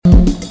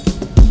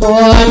For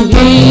I'm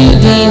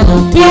building a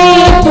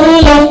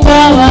people of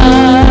power,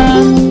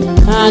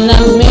 and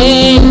I'm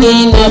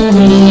making a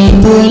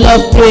people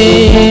of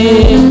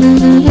praise,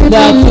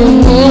 that will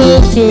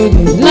move to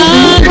the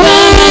land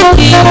of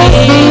the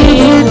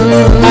king.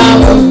 I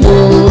will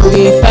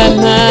glorify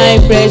my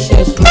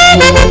precious Lord.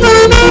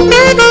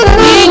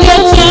 Give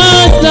your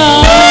chance,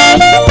 Lord,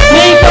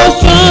 make us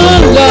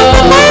strong,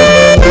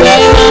 Lord,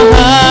 join our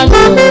heart,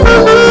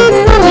 Lord,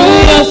 through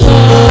your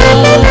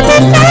Son.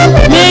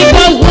 Make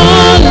us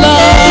one,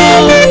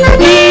 Lord,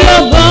 be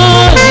your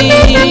body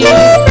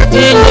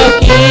in the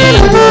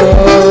kingdom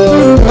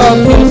of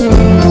your Son.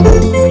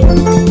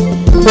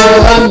 For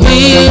I'm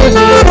building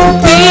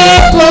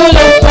people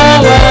of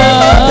power,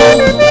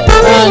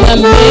 and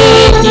I'm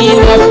making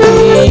a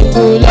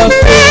people of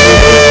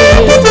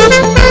faith,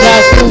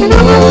 that will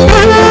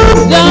move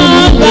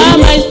down by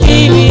my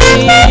spirit.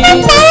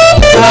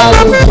 I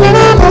will go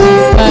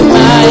by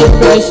my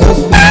precious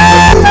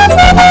Lord.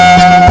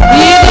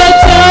 Give a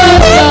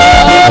chance,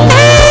 Lord,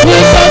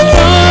 make us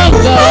strong,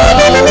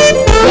 Lord,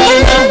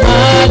 join our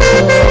heart,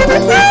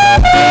 Lord,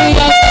 through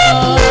your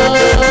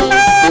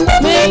Son.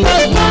 Make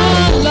us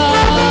one,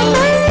 Lord,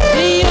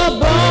 be your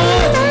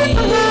body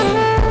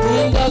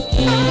in the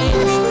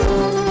kingdom.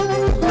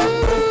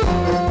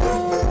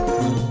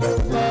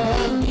 For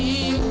I'm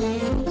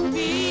building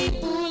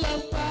people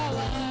of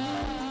power.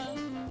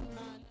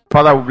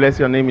 Father, we bless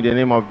your name in the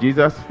name of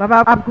Jesus.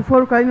 Bàbá àbùkù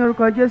forúkọ yín ní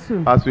orúkọ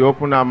Jésù. As we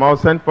open our mouth,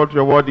 send forth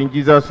your word in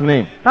Jesus'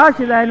 name. Báwo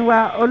ṣe la ẹnu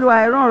wa Olúwa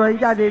ẹ rán ọ̀rọ̀ yín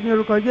jáde ní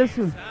orúkọ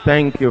Jésù.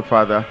 Thank you,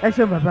 Father. Ẹ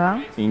ṣé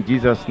bàbá. In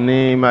Jesus'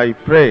 name I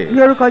pray.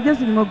 Ní orúkọ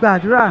Jésù ni mo gba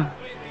àdúrà.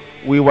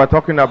 We were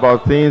talking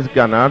about things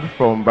garnered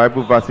from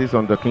Bible verses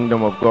on the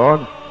kingdom of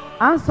God.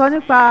 À ń sọ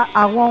nípa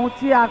àwọn ohun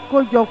tí a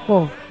kó jọ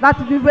pọ̀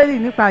láti Bíbélì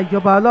nípa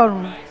ìjọba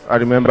Ọlọ́run. I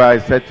remember I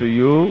said to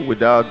you,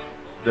 without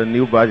the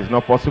new birth, it's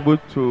not possible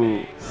to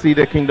see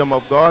the kingdom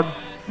of God.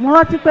 Mo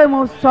rántí pé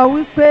mo sọ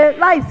wípé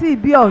láìsí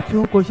ìbí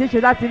ọ̀tun kò ṣeé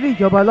ṣe láti rí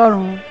ìjọba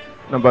Ọlọ́run.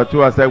 Number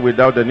two, I said,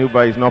 without the new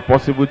birth, it's not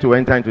possible to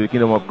enter into the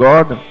kingdom of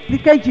God.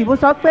 Ìkejì mo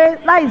sọ pé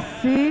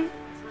láìsí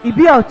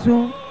ìbí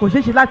ọ̀tun kò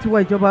ṣeé ṣe láti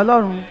wọ ìjọba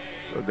Ọlọ́run.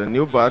 So the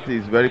new birth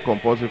is very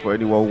compulsory for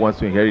anyone who wants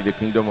to inherit the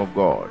kingdom of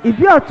God.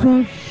 Ìbí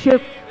ọ̀tun ṣe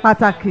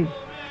pàtàkì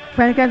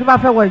fún ẹnikẹ́ni tó bá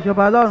fẹ́ wọ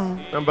ìjọba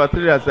Ọlọ́run. Number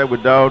three, I said,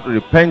 without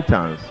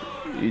repentance,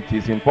 it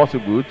is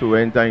impossible to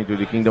enter into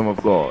the kingdom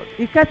of God.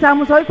 Ìkẹta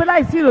mo sọ wípé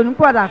láìsí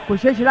ìrònúpìwàdà kò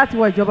ṣeé ṣe láti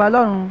wọ ìjọba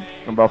Ọlọ́run.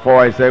 Number four,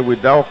 I said,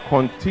 without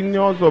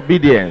continuous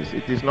obedience,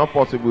 it is not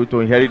possible to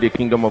inherit the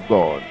kingdom of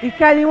God.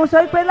 Ìkẹrin mo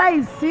sọ wípé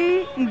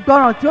láìsí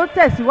ìgbọràn tí ó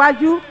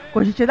tẹ̀síwájú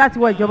kò ṣeé ṣe láti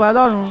wọ ìjọba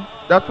Ọlọ́run.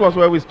 That was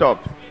where we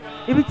stopped.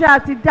 Ibi tí a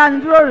ti dáni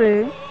dúró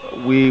rèé.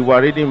 We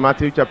were reading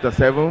Matthew chapter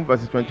 7,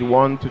 verses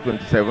 21 to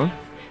 27.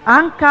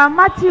 À ń ka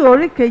Mátíù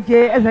orí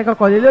keje ẹsẹ̀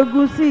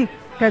kọkànlélógún sí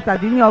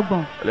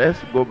kẹtàdínlọ́gbọ̀n. Let's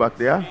go back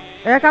there.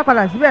 Ẹ ká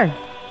padà síbẹ̀.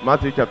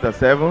 Matthew chapter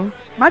 7,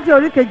 Mátíù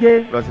orí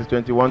keje verses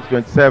 21 to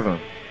 27.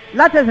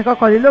 láti ẹsẹ̀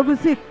kọkànlélógún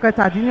sí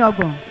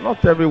kẹtàdínlọ́gbọ̀n.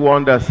 Not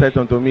everyone that said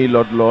unto me,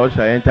 Lord, Lord,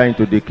 shall enter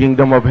into the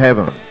kingdom of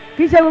heaven,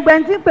 Kì í ṣe gbogbo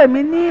ẹni tí ń pè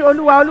mí ní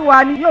Olúwa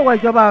Olúwa ni yóò wọ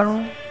ìjọba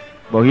ọ̀run.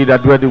 but he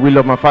that doeth the will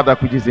of my Father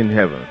which is in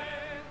heaven.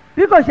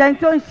 Bí kò ṣe ẹni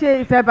tó ń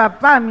ṣe ìfẹ́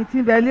bàbá mi tí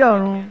ń bẹ lé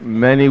ọ̀run.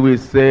 Many will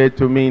say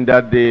to me in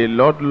that day,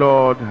 Lord,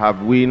 Lord,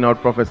 have we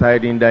not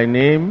prophesied in thy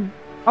name?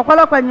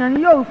 Ọ̀pọ̀lọpọ̀ ènìyàn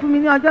ni yóò fún mi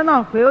ní ọjọ́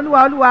náà pé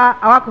Olúwa Olúwa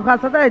àwa kò ká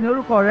sọtẹ́lẹ̀ ní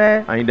orúkọ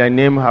rẹ. And in thy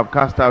name have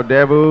cast out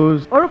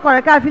devils, Orúkọ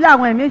rẹ ká fi lé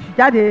àwọn ẹ̀mí èṣù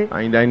jáde.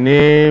 and in thy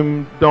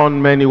name done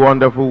many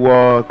wonderful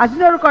works. Àti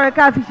ní orúkọ rẹ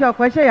ká fi ṣe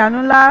ọ̀pọ̀ iṣẹ́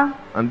ìyanu ńlá.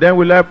 And then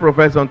will I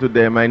profess unto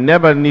them, I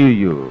never knew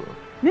you.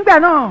 Nígbà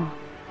náà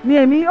ni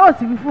èmi yóò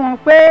sì wí fún wọn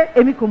pé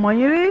èmi kò mọ̀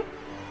yín rí.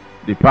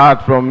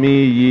 Depart from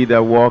me, ye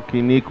that walk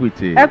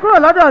iniquity. Ẹ kúrò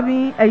lọ́dọ̀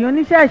mi ẹ̀yin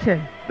oníṣẹ́ ẹ̀ṣẹ̀.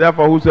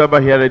 Therefore,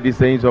 whosoever heareth these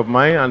sayings of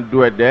mine and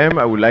doeth them,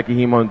 I will liken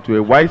him unto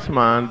a wise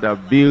man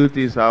that built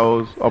his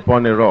house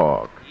upon a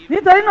rock.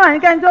 Nítorí náà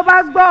ẹnikẹ́ni tó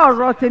bá gbọ́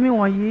ọ̀rọ̀ tèmi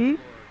wọ̀nyí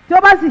tí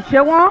ó bá sì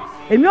ṣe wọ́n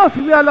èmi ò fi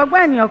wé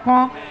ọlọ́gbọ́n ènìyàn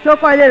kan tí ó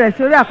kọ́ ilé rẹ̀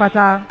sí orí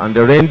àpáta. And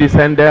the rain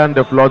descended, and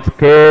the floods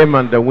came,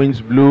 and the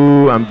winds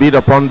blew and beat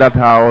upon that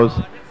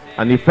house,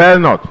 and it fell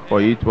not,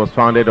 for it was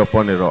founded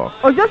upon a rock.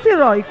 Òjò sì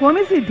rọ̀ ìkún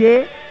omi sì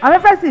dé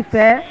afẹ́fẹ́ sì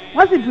fẹ́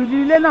wọ́n sì bu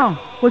ilé náà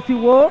kò sì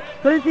wó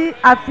torí tí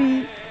a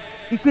fi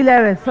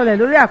ìpìlẹ̀ rẹ̀ sọlẹ̀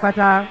lórí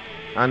àpáta.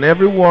 And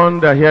everyone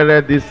that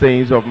heareth these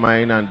sayings of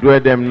mine and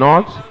doeth them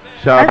not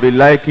shall be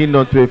likened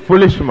unto a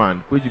foolish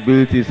man which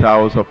built his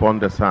house upon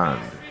the sand.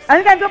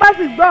 Ẹnikẹ́ni tó bá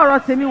sì gbọ́ ọ̀rọ̀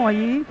tèmi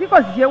wọ̀nyí tí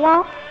kò sì ṣe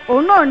wọ́n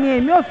òun náà ni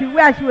èmi ò fi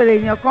wé aṣiwèrè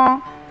ènìyàn kan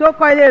tó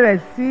kọ́ ilé rẹ̀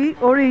sí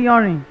orí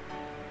iyanrìn.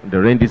 The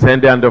rain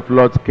descended, and the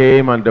floods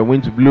came, and the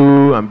winds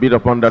blew and beat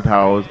upon that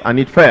house, and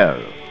it fell.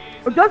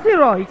 Òjò sì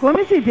rọ̀ ìkún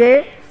omi sì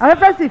dé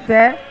afẹ́fẹ́ sì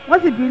fẹ́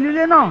wọ́n sì bu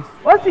ilé náà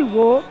ó sì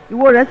wó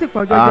ìwó rẹ̀ sì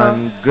pọ̀ jọjọ.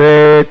 And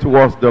great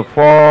was the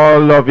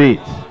fall of it.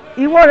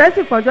 Ìwó rẹ̀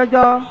sì pọ̀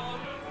jọjọ.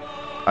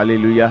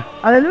 Hallelujah.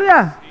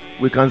 Hallelujah.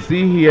 We can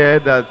see here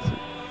that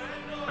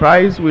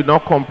Christ will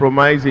not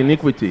compromise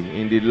iniquity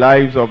in the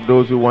lives of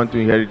those who want to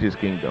inherit his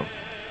kingdom.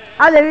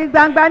 A lè rí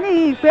gbangba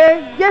níyìí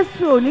pé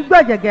Jésù ò ní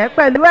gbọ̀jẹ̀gẹ́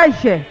pẹ̀lú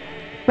ẹ̀ṣẹ̀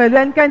pẹ̀lú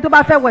ẹnikẹ́ni tó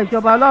bá fẹ́ wọ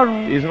ìjọba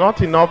ọlọ́run. It's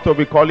not enough to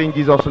be calling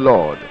Jesus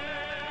Lord.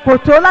 Kò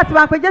tó láti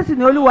máa pe Jésù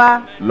ní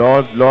Olúwa.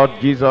 Lord, Lord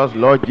Jesus,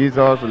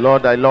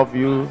 Lord, I love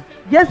you.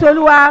 Jésù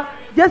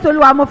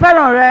Olúwa mo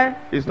fẹ́ràn rẹ.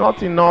 It's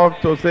not enough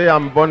to say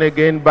I'm born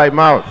again by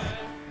mouth.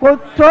 Kò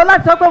tó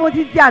láti sọ pé mo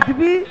ti di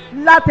àtúbí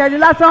látẹnu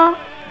lásán.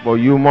 But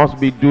you must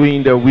be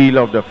doing the will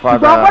of the Ṣùgbọ́n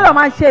gbọ́dọ̀ Father,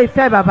 máa ṣe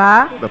ìfẹ́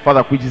bàbá. the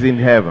Father which is in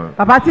heaven.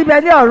 Bàbá tí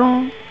bẹ ní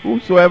ọ̀run.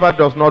 Whosoever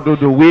does not do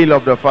the will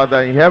of the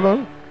Father in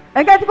heaven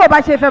Ẹnikẹ́ni tí kò bá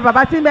ṣe ìfẹ́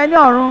bàbá tí bẹ ní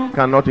ọ̀run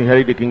cannot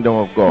inherit the kingdom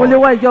of kò lè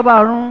God. wọ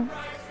ìjọba ọ̀run.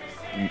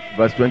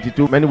 Verse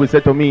 22, many will say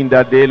to me in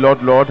that day,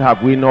 Lord, Lord,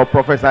 have we not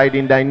prophesied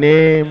in thy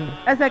name?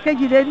 Ẹsẹ̀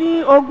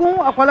kejìlélógún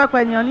ọ̀pọ̀lọpọ̀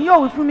ènìyàn ni yóò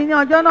wí fún mi ní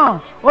ọjọ́ náà.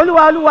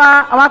 Olúwa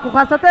Olúwa àwa kò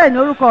ká sọtẹ́lẹ̀ ní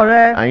orúkọ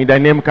rẹ. And in thy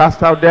name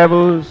cast out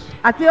devils?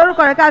 Àti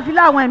orúkọ rẹ ká fi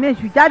lé àwọn ẹ̀mí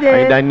èṣù And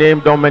in thy jáde. name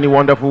done many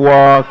wonderful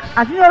works?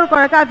 Àti ní orúkọ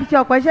rẹ ká fi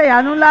ṣe ọ̀pọ̀ iṣẹ́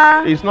ìyanu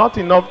ńlá. It's not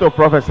enough to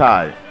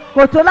prophesy.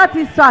 Kò tó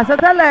láti sọ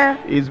àsọtẹ́lẹ̀.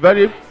 It's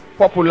very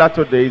popular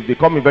today. It's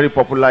becoming very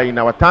popular in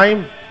our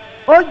time.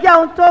 Ó jẹ́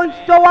ohun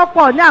tó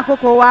wọ́pọ̀ ní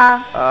àkókò wa.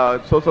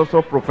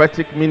 So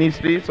prophetic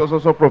ministry,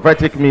 so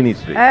prophetic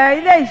ministry.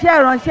 Ilé iṣẹ́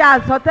ìránṣẹ́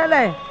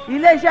àsọtẹ́lẹ̀.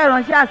 Ilé iṣẹ́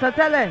ìránṣẹ́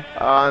àsọtẹ́lẹ̀.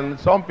 And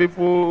some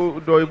people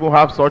don't even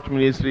have such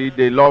ministry.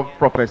 They love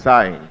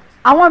prophesying.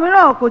 Àwọn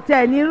mìíràn kò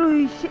tẹ̀ ní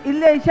irú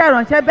ilé iṣẹ́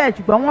ìránṣẹ́ bẹ́ẹ̀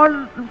ṣùgbọ́n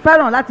wọ́n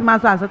fẹ́ràn láti máa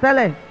sọ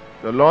àsọtẹ́lẹ̀.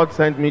 The Lord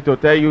sent me to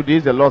tell you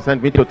this. The Lord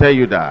sent me to tell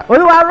you that.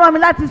 Olúwa rán mi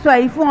láti sọ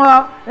èyí fún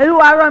ọ.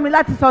 Olúwa rán mi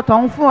láti sọ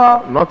tọ̀hún fún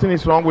ọ. Nothing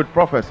is wrong with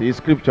prophecy. It's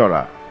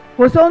scriptural.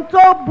 Kò sóhun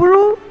tó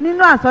burú nínú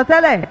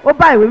àsọtẹ́lẹ̀, ó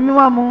bá ìwé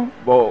mímọ́ mu.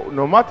 But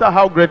no matter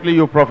how greatly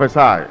you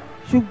prophesy,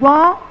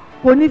 Ṣùgbọ́n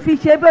kò ní fi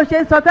ṣe bí ó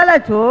ṣe ń sọ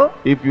tẹ́lẹ̀ tó.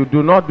 if you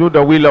do not do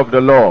the will of the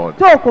Lord,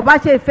 Tó o kò bá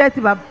ṣe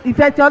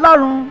ìfẹ́ ti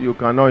Ọlọ́run, you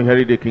cannot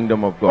inherit the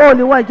kingdom of o ò God.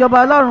 lè wọ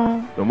ìjọba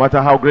Ọlọ́run. No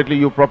matter how greatly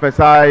you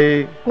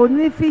prophesy, Kò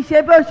ní fi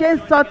ṣe bí ó ṣe ń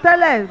sọ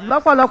tẹ́lẹ̀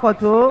lọ́pọ̀lọpọ̀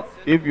tó.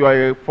 if you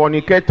are a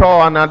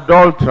fornicator, an Tó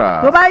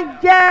adulterer, bá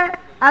jẹ́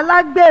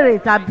alágbèrè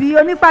tàbí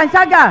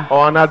onípanṣágà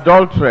or an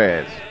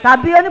adulteress,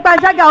 tàbí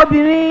onípanṣágà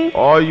obìnrin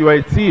or you are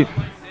a thief,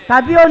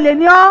 tàbí olè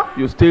ní ọ́.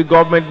 you steal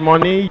government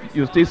money,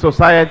 you steal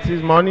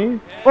society's money,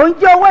 Ò ń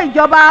jí owó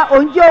ìjọba,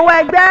 ò ń jí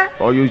owó ẹgbẹ́,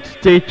 or you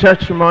steal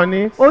church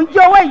money, ò ń jí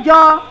owó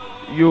ìjọ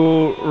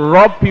you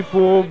rob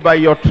people by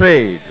your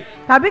trade.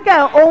 tàbí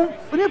kẹ̀ òun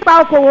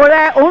nípa okòwò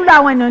rẹ òun lu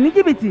àwọn ènìyàn ní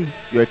jìbìtì.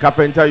 You're a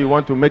carpenter, you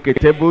want to make a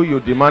table, you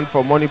demand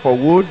for money for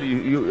wood,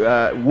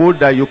 wood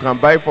that you can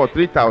buy for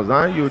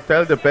 3,000, you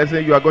tell the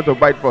person you are going to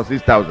buy it for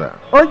 6,000.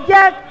 Ó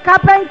jẹ́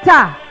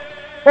kápẹ́ńtà,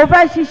 ó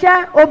fẹ́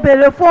ṣiṣẹ́, ó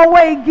béèrè fún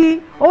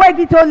owó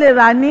igi tó lè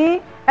rà ní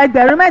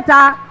ẹgbẹ̀rún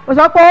mẹ́ta, ó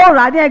sọ pé ó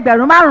rà ní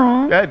ẹgbẹ̀rún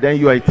márùn-ún. Yeah, then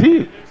you are a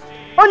thief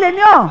Ó lè ní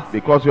ọ̀,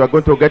 because you are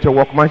going to get your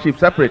workmanship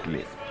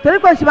separately. torí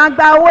kò sì máa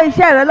gba owó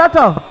iṣẹ́ rẹ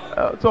lọ́tọ̀.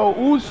 So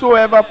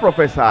whosoever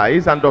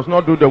prophesies and does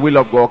not do the will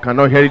of God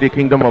cannot inherit the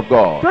kingdom of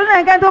God. Torí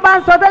náà ẹnikẹ́ni tó bá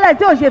ń sọ tẹ́lẹ̀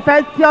tí ò ṣe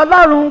fẹ́ ti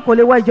Ọlọ́run kò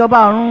lè wọ ìjọba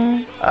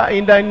ọ̀run.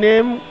 In thy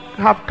name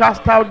have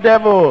cast out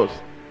devils.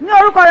 Ní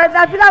orúkọ rẹ̀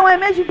dàbí láwọn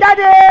ẹ̀mí èṣù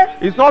jáde.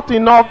 It's not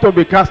enough to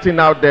be casting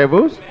out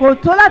devils. Kò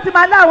tó láti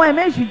máa lé àwọn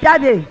ẹ̀mí èṣù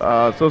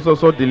jáde.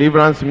 So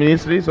deliverance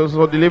ministry, so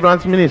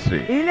deliverance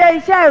ministry. Ilé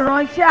iṣẹ́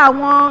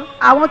ìránṣẹ́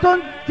àwọn tó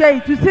ń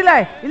ṣe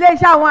ìtúsílẹ̀. Ilé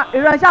iṣẹ́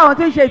ìránṣẹ́ àwọn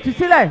tó ń ṣe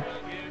ìtúsílẹ̀.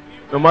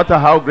 No matter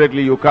how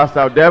greatly you cast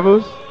out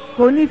devils,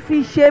 Kò ní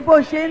fi ṣe bó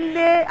ṣe ń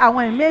lé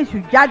àwọn ẹ̀mí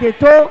èṣù jáde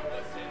tó.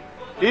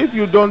 if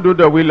you don't do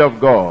the will of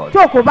God,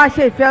 Tó kò bá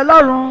ṣe ìfẹ́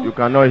Ọlọ́run, you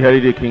cannot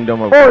inherit the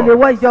kingdom of o ò lè God.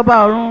 wọ ìjọba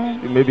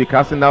ọ̀run. You may be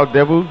casting out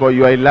devils, but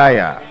you are a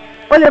liar.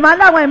 O lè máa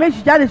lé àwọn ẹ̀mí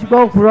èṣù jáde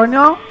ṣùgbọ́n òpùrọ̀ ni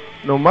ọ́.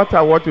 No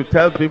matter what you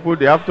tell people,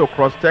 they have to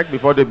cross-check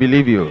before they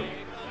believe you.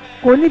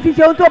 Kò ní fi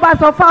ṣe ohun tó bá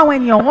sọ fún àwọn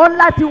ènìyàn wọn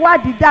láti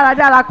wádìí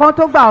dáradára kan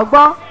tó gbà ọ́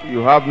gbọ́.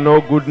 You have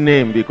no good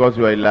name because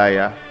you are a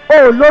liar. O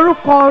ò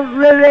lórúkọ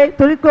rere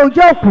torí pé o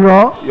jẹ́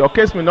òpùrọ̀. Your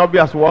case may not be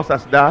as worse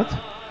as that,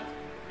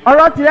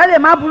 Ọ̀rọ̀ tìrẹ lè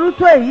má burú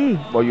tó èyí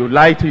but you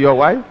lie to your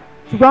wife,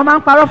 ṣùgbọ́n o máa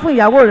ń parọ́ fún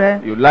ìyàwó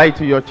rẹ. you lie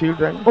to your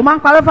children, O máa ń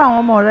parọ́ fún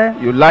àwọn ọmọ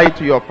rẹ. you lie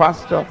to your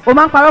pastor, O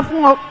máa ń parọ́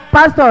fún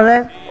pásítọ̀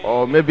rẹ.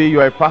 or maybe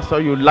you are a pastor,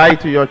 you lie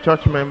to your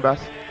church members.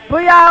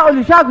 Bóyá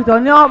olùṣọ́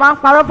àgùntàn ni ọ́ máa ń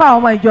parọ́ fún àwọn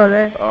ọmọ ìjọ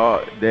rẹ.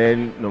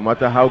 Then no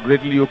matter how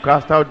greatly you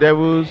cast out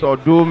devils or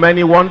do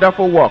many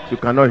wonderful works, you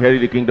cannot inherit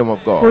the kingdom of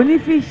Kò God. ní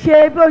fi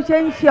ṣe bí ó ṣe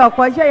ń ṣe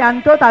ọ̀pọ̀ iṣẹ́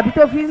ìyanu tó tàbí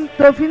tó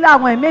fi lé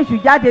àwọn ẹ̀mí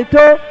èṣù jáde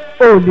tó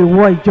o lè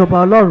wọ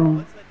ìjọba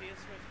Ọlọ́run.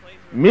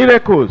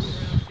 Miracles,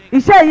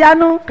 Iṣẹ́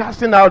ìyanu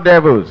casting out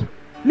devils,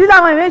 lílé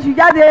àwọn ẹ̀mí èṣù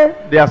jáde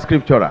they are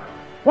scriptural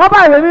wọ́n bá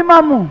ìwé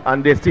mímọ́ mu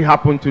and they still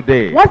happen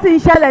today. wọ́n sì ń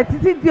ṣẹlẹ̀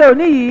títí di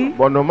òní yìí.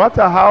 But no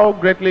matter how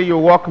greatly you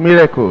work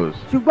miracles,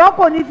 Ṣùgbọ́n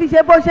kò ní fi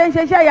ṣe bó ṣe ń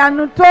ṣe iṣẹ́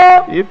ìyanu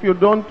tó if you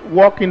don't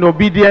walk in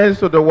obedience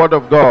to the word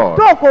of God,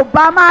 tó kò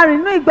bá máa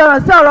rìn ní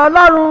ìgbọràn sí ọ̀rọ̀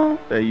Ọlọ́run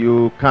then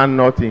you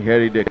cannot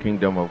inherit the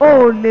kingdom of o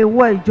ò God. lè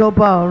wọ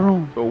ìjọba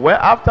ọ̀run. So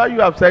after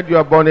you have said you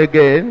are born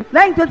again,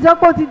 Lẹ́yìn tó ti sọ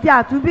pé ó ti di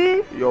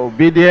àtúnbí your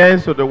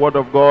obedience to the word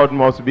of God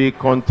must be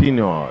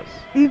continuous.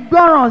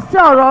 ìgbọràn sí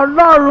ọ̀rọ̀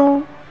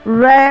Ọlọ́run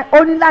rẹ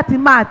ó ní láti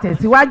máa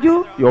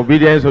tẹ̀síwájú. Your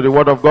obedience to the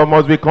word of God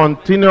must be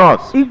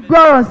continuous.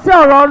 Ìgbọràn sí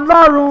ọ̀rọ̀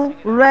Ọlọ́run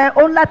rẹ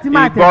ó ní láti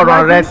máa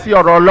Ìgbọràn rẹ tẹ̀síwájú. sí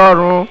ọ̀rọ̀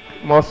Ọlọ́run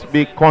must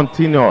be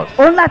continuous.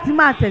 òun láti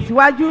máa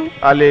tẹ̀síwájú.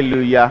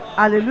 Hallelujah.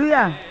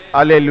 hallelujah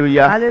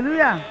Hallelujah.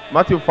 hallelujah.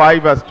 Matthew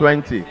 5 verse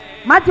 20.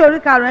 Mátíù orí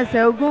karùn-ún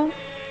ẹsẹ̀ ogún.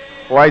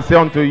 For I say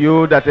unto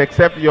you that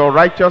except your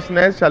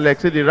righteousness shall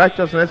exceed the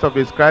righteousness of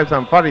the scribes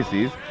and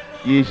Pharisees,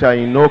 ye shall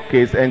in no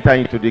case enter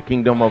into the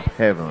kingdom of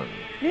heaven.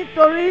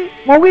 nítorí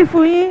mo wí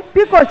fún yín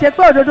bí kò ṣe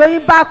pé òdodo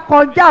yín bá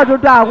kọjá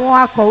òdodo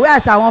àwọn akọ̀wé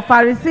àtàwọn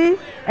Farisí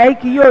ẹ̀yin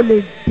kì yóò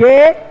lè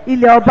dé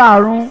ilẹ̀ ọba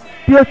ọ̀run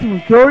bí ó ti wù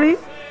kí ó rí.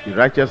 The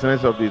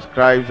righteousness of the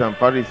scribes and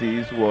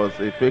Pharisees was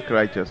a fake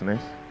righteousness,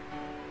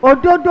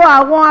 òdodo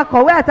àwọn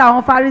akọ̀wé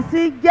àtàwọn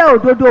Farisí jẹ́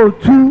òdodo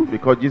òtú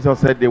because Jesus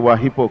said they were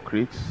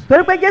hypocrites.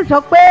 torí pé Jésù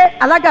sọ pé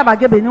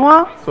alágàbàgebè ni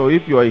wọ́n. So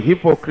if you are a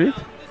hypocrite,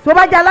 tó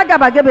bá jẹ́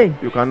alágàbàgebè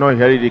you cannot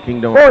inherit the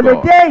kingdom o of lè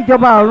God. dé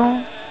ìjọba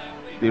ọ̀run.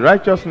 The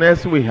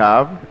righteousness we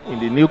have in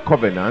the new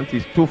covenant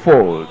is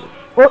twofold.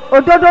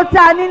 òdodo tí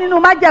a ní nínú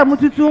májẹ̀mú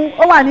tuntun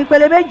ó wà ní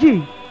ìpele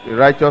méjì. The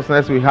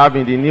righteousness we have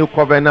in the new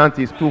covenant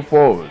is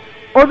twofold.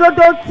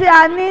 òdodo tí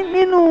a ní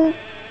nínú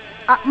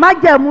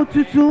májẹ̀mú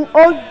tuntun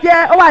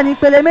ó wà ní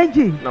ìpele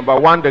méjì. Number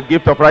one, the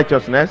gift of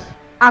righteousness,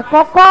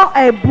 àkọ́kọ́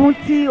ẹ̀bùn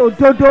ti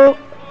òdodo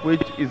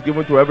which is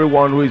given to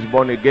everyone who is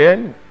born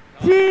again.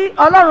 tí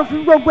Ọlọ́run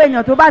fún gbogbo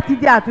èèyàn tó bá ti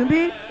di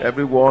àtúnbí.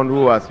 Everyone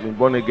who has been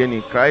born again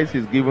in Christ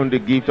is given the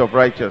gift of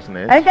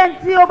righteousness. ẹnikẹ́ni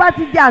tí ó bá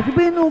ti di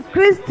àtúnbí nínú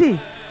Kristi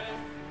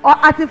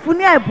a ti fún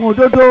ní ẹ̀bùn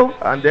òdodo.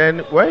 And then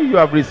when you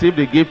have received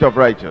the gift of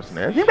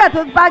righteousness, nígbà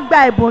tó bá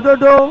gba ẹ̀bùn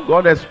òdodo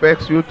God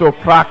expects you to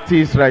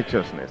practice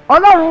righteousness,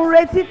 Ọlọ́run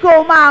retí kí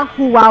o máa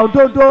hùwà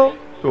òdodo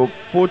to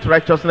put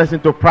righteousness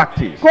into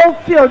practice. kó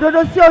fi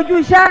òdodo sí ojú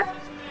iṣẹ́.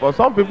 But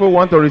some people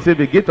want to receive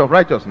the gift of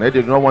righteousness,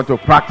 they do not want to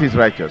practice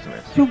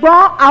righteousness.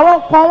 ṣùgbọ́n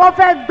àwọn kan wọ́n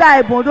fẹ́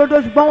gba ẹ̀bùn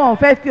òdodo ṣùgbọ́n wọn ò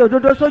fẹ́ fi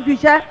òdodo sójú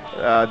iṣẹ́.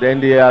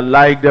 Then they are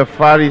like the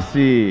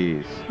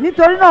Pharisees.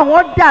 nítorí náà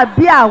wọ́n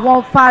dàbí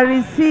àwọn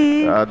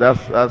Farisí.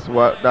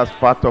 That's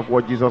part of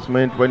what Jesus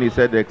meant when he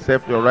said,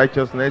 except your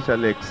righteousness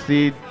shall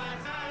exceed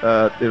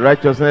the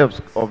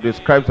righteousness of the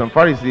scribes and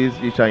Pharisees,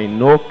 you shall in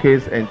no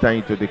case enter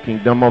into the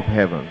kingdom of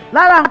heaven.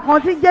 lára nǹkan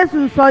tí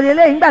Jésù sọ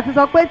lélẹ́yìn nígbà tó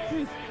sọ pé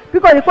bí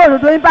kò ní pé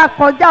òdodo yín bá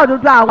kọjá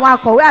òdodo àwọn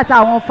akọ̀wé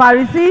àtàwọn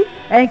Farisí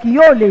ẹ̀yin kì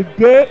yóò lè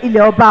dé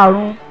ilẹ̀ ọba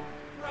ọ̀run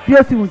bí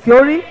ó ti wù kí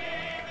ó rí.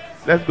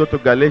 Let's go to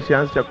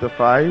Galatians chapter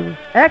 5,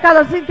 ẹ ká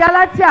lọ sí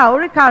Gálátíà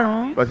orí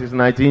karùn-ún verses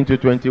 19 to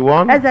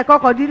 21. ẹsẹ̀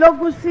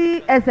kọkàndínlógún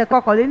sí ẹsẹ̀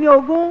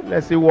kọkànléníogún.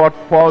 Let's see what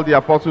Paul the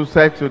apostle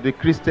said to the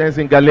Christians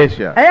in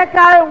Galatia. ẹ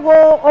ká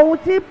wo ohun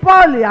tí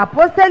Paul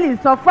apostoli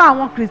sọ fún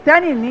àwọn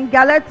Kìrìsìtẹ́nì ní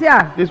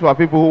Gálátíà. These were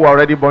people who were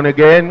already born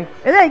again,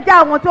 eléyìí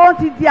jẹ́ àwọn tó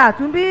ti di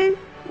àtúnbí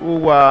who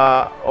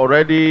were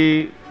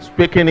already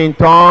speaking in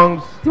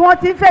tongues. tí wọ́n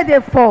ti ń fèdè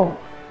fọ̀.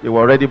 They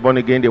were already born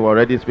again, they were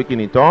already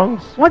speaking in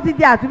tongues. wọ́n ti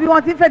di àtúnbí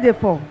wọ́n ti ń fèdè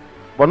fọ̀.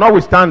 But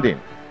notwithstanding,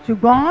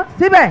 ṣùgbọ́n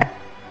síbẹ̀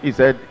he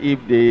said if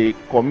they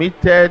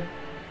committed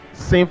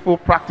sinful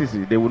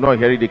practices, they would not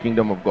inherit the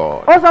kingdom of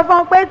God. ó sọ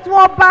fún wọn pé tí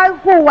wọ́n bá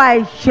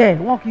hùwà ẹ̀ṣẹ̀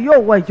wọn kì yóò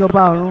wọ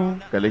ìjọba ọ̀run.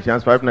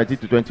 Galatians 5:19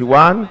 to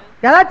 21.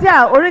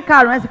 Gálátíà orí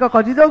karùn-ún ẹsẹ̀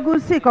kọkàndínlógún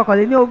sí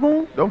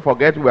ìkọkànléníogún. Don't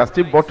forget, we are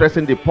still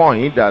buttressing the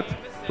point that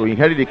to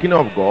inherit the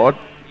kingdom of God,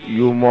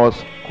 you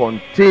must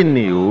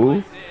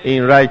continue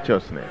in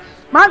righteousness.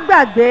 má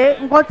gbàgbé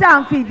nǹkan tí à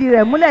ń fi ìdí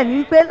rẹ̀ múlẹ̀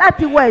ní wípé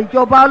láti wọ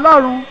ìjọba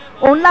Ọlọ́run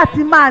òun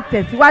láti máa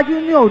tẹ̀síwájú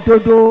ní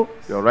òdodo.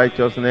 Your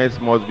righteousness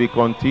must be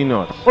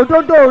continuous.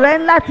 òdodo rẹ̀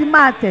ń láti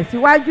máa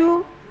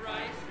tẹ̀síwájú.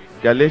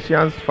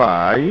 Galatians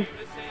 5,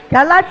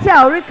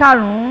 Gálátíà orí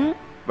karùn-ún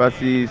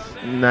verses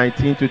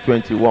 19 to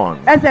 21.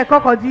 ẹsẹ̀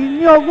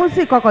kọkàndínlógún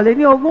sí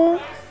ìkọkànléníogún.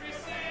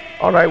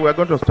 All right, we're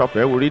going to stop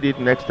here. We'll read it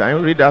next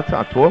time. Read that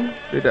at home.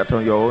 Read that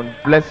on your own.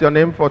 Bless your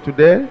name for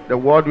today. The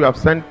word you have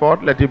sent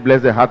forth, let it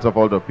bless the hearts of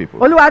all the people.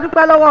 Olúwa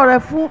dúpẹ́ lọ́wọ́ rẹ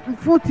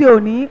fún ti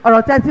òní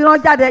ọ̀rọ̀ tẹ́ ti rán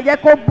jáde jẹ́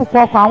kó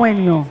bùkún ọkàn àwọn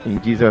ènìyàn In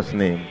Jesus'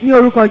 name. ní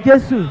orúkọ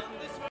Jésù.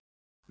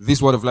 This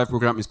Word of Life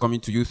program is coming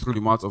to you through the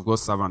mouth of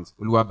God's servant,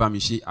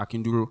 Oluwabamishi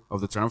Akinduro of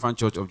the Triumphant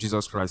Church of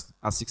Jesus Christ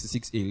at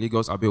 66A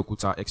Lagos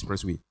Abeokuta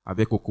Expressway,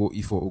 Abekoko,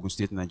 Ifo, Ogun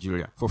State,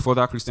 Nigeria. For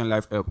further Christian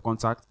life help,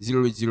 contact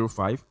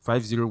 0805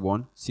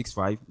 501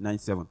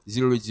 6597,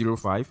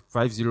 0805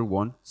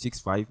 501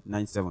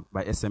 6597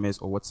 by SMS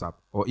or WhatsApp,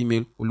 or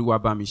email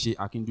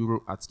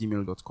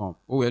oluwabamishiakinduro@gmail.com,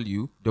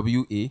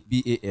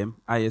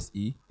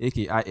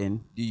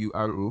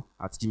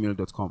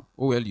 oluwabamishiakinduro@gmail.com,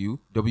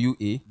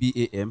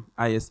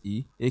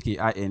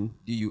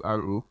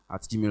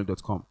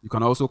 oluwabamishiakinduro@gmail.com. You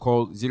can also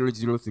call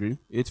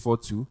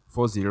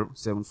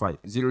 003-842-4075,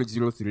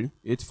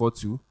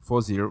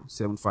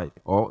 003-842-4075,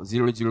 or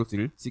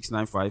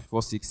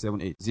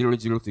 003-695-4678,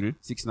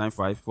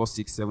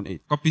 003-695-4678.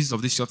 Copies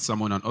of this short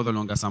sermon and other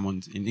longer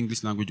sermons in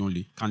English language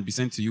only can be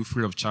sent to you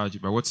free of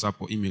charge by WhatsApp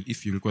or email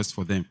if you request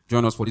for them.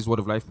 Join us for this Word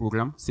of Life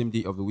program, same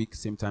day of the week,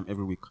 same time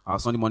every week. Our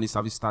Sunday morning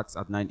service starts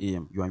at 9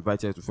 a.m. You are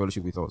invited to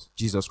fellowship with us.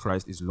 Jesus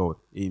Christ is Lord.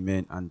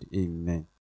 Amen and amen.